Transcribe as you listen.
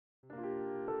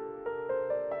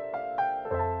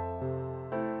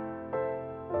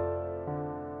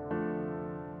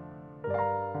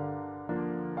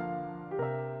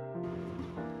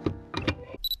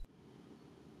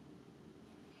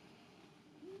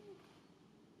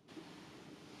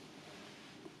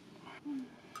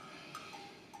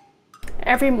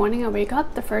Every morning I wake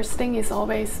up, the first thing is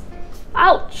always,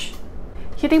 ouch!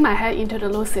 Hitting my head into the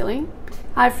low ceiling.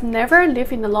 I've never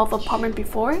lived in a loft apartment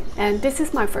before, and this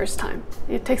is my first time.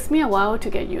 It takes me a while to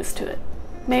get used to it.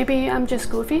 Maybe I'm just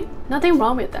goofy? Nothing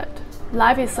wrong with that.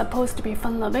 Life is supposed to be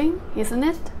fun-loving, isn't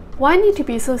it? Why need to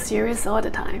be so serious all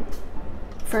the time?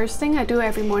 First thing I do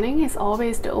every morning is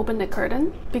always to open the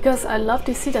curtain because I love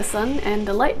to see the sun and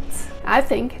the lights. I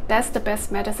think that's the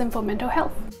best medicine for mental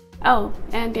health. Oh,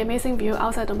 and the amazing view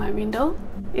outside of my window.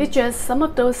 It's just some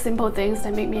of those simple things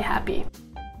that make me happy.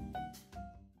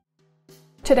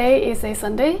 Today is a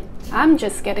Sunday. I'm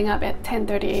just getting up at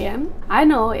 10:30 a.m. I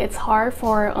know it's hard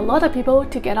for a lot of people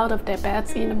to get out of their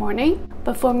beds in the morning,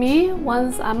 but for me,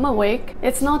 once I'm awake,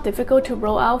 it's not difficult to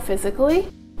roll out physically.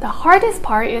 The hardest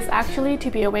part is actually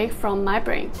to be awake from my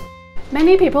brain.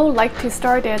 Many people like to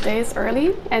start their days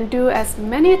early and do as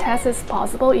many tasks as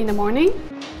possible in the morning.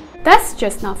 That's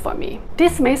just not for me.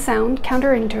 This may sound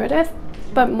counterintuitive,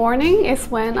 but morning is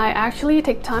when I actually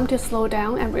take time to slow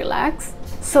down and relax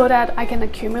so that I can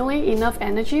accumulate enough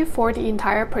energy for the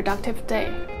entire productive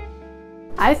day.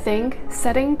 I think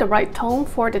setting the right tone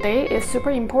for the day is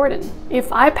super important.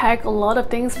 If I pack a lot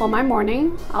of things for my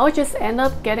morning, I'll just end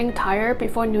up getting tired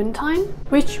before noontime,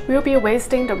 which will be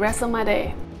wasting the rest of my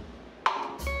day.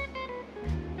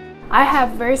 I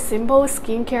have very simple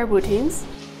skincare routines.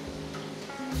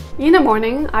 In the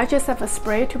morning, I just have a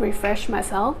spray to refresh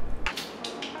myself.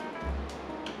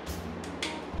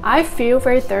 I feel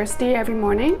very thirsty every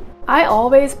morning. I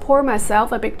always pour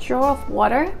myself a big jar of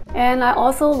water, and I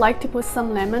also like to put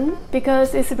some lemon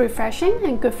because it's refreshing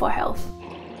and good for health.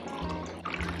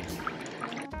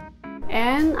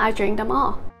 And I drink them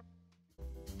all.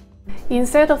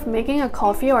 Instead of making a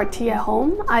coffee or tea at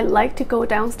home, I like to go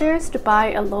downstairs to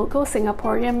buy a local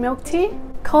Singaporean milk tea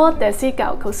called Desi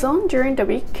Gao Kosong during the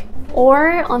week.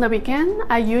 Or on the weekend,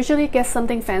 I usually get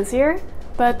something fancier,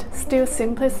 but still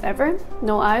simplest ever,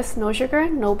 no ice, no sugar,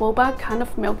 no boba kind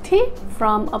of milk tea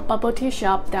from a bubble tea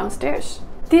shop downstairs.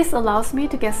 This allows me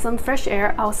to get some fresh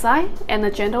air outside and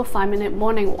a gentle 5-minute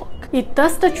morning walk. It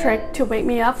does the trick to wake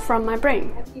me up from my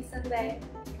brain. Happy Sunday.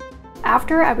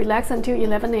 After I relax until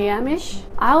 11 a.m.-ish,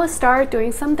 I'll start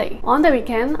doing something. On the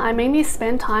weekend, I mainly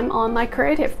spend time on my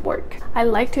creative work. I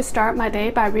like to start my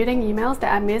day by reading emails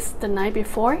that I missed the night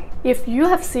before. If you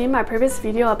have seen my previous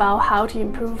video about how to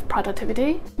improve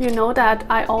productivity, you know that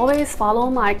I always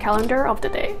follow my calendar of the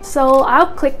day. So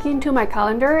I'll click into my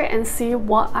calendar and see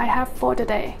what I have for the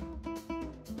day.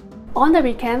 On the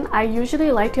weekend, I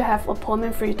usually like to have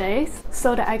appointment-free days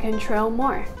so that I can trail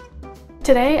more.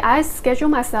 Today, I schedule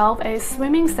myself a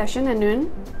swimming session at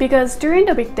noon because during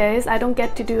the weekdays, I don't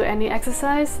get to do any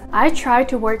exercise. I try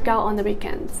to work out on the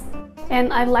weekends.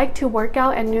 And I like to work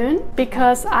out at noon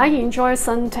because I enjoy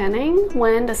sun tanning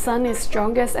when the sun is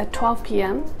strongest at 12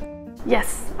 p.m.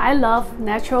 Yes, I love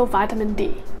natural vitamin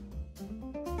D.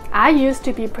 I used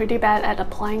to be pretty bad at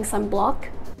applying sunblock,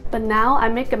 but now I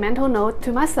make a mental note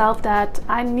to myself that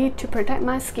I need to protect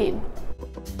my skin.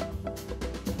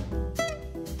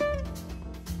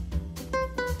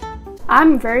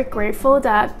 I'm very grateful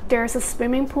that there's a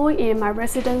swimming pool in my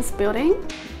residence building.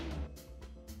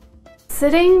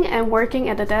 Sitting and working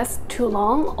at the desk too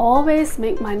long always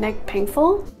make my neck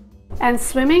painful, and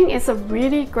swimming is a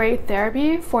really great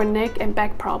therapy for neck and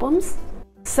back problems.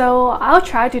 So I'll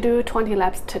try to do 20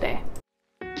 laps today.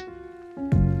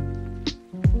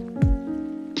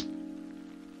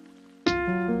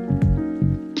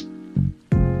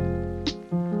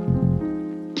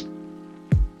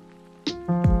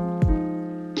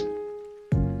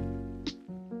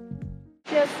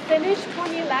 Just finished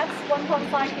 20 laps,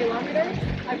 1.5 kilometers.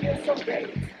 I feel so great.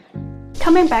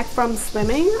 Coming back from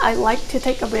swimming, I like to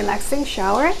take a relaxing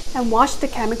shower and wash the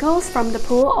chemicals from the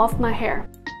pool off my hair.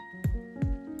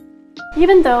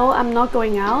 Even though I'm not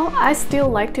going out, I still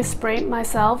like to spray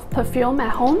myself perfume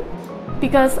at home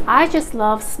because I just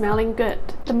love smelling good.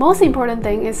 The most important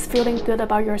thing is feeling good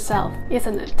about yourself,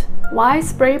 isn't it? Why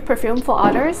spray perfume for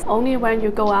others only when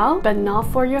you go out but not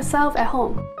for yourself at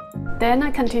home? Then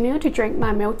I continue to drink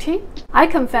my milk tea. I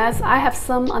confess I have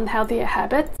some unhealthy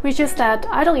habits, which is that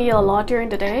I don't eat a lot during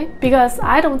the day because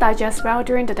I don't digest well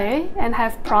during the day and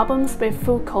have problems with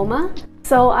food coma.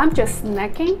 So I'm just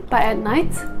snacking, but at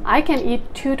night, I can eat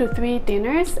 2 to 3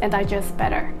 dinners and digest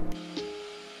better.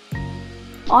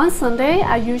 On Sunday,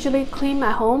 I usually clean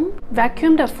my home,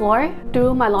 vacuum the floor,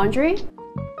 do my laundry,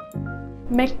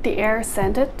 make the air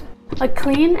scented. A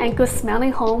clean and good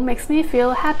smelling home makes me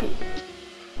feel happy.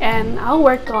 And I'll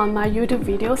work on my YouTube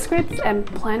video scripts and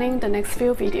planning the next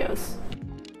few videos.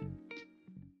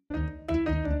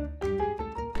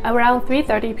 Around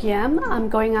 3:30 p.m., I'm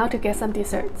going out to get some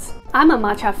desserts. I'm a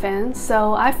matcha fan,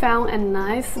 so I found a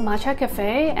nice matcha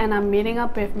cafe and I'm meeting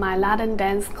up with my Latin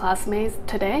dance classmates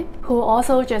today, who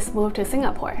also just moved to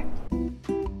Singapore.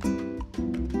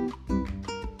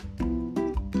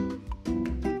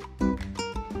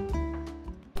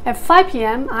 At 5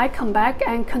 p.m, I come back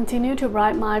and continue to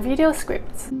write my video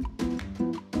scripts.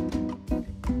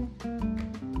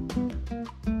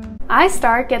 I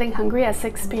start getting hungry at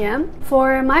 6 p.m.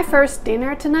 For my first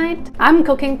dinner tonight, I'm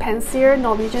cooking pan-seared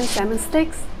Norwegian salmon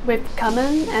sticks with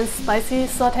cumin and spicy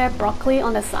sauteed broccoli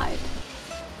on the side.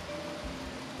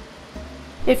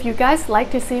 If you guys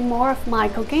like to see more of my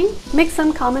cooking, make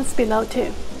some comments below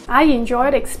too. I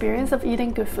enjoy the experience of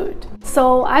eating good food.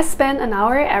 So I spend an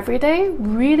hour every day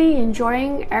really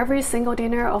enjoying every single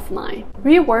dinner of mine.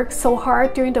 We work so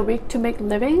hard during the week to make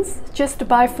livings, just to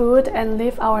buy food and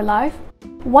live our life.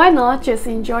 Why not just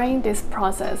enjoying this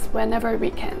process whenever we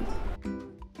can?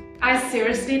 I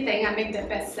seriously think I make the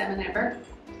best salmon ever.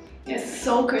 It's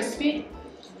so crispy.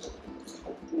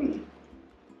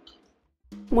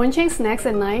 Munching snacks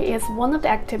at night is one of the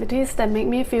activities that make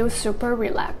me feel super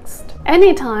relaxed.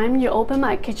 Anytime you open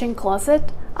my kitchen closet,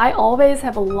 I always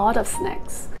have a lot of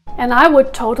snacks. And I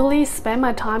would totally spend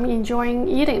my time enjoying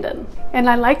eating them. And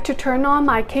I like to turn on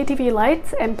my KTV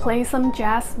lights and play some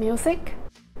jazz music.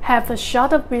 Have a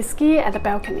shot of whiskey at the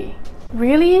balcony.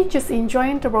 Really just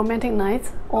enjoying the romantic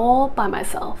nights all by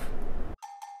myself.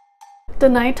 The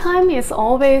nighttime is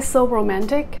always so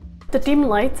romantic. The dim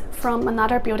lights from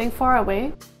another building far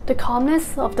away, the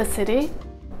calmness of the city,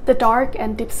 the dark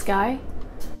and deep sky.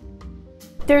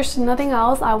 There's nothing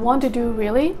else I want to do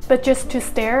really, but just to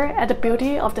stare at the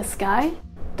beauty of the sky,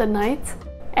 the night,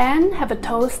 and have a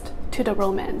toast to the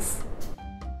romance.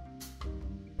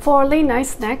 For a late night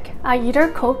snack, I either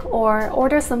cook or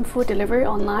order some food delivery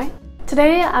online.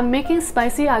 Today, I'm making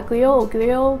spicy aglio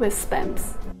olio with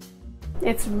spams.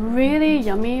 It's really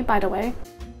yummy, by the way.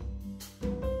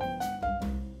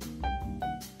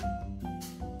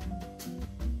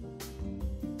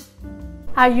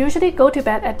 I usually go to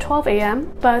bed at 12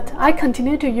 a.m, but I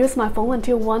continue to use my phone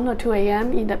until 1 or 2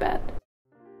 a.m. in the bed.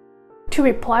 To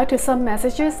reply to some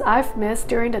messages I've missed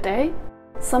during the day,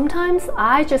 sometimes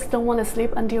I just don't want to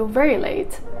sleep until very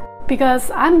late,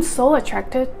 because I'm so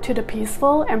attracted to the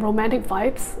peaceful and romantic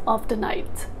vibes of the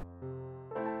night.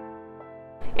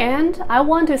 And I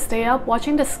want to stay up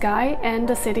watching the sky and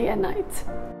the city at night.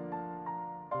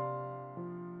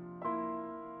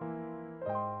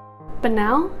 But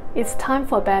now, it's time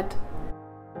for bed.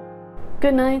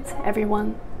 Good night,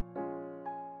 everyone.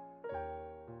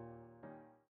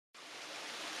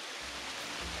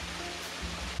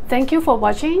 Thank you for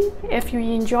watching. If you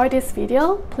enjoyed this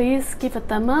video, please give a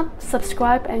thumb up,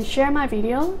 subscribe and share my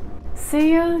video.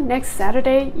 See you next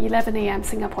Saturday, 11 a.m.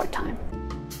 Singapore time.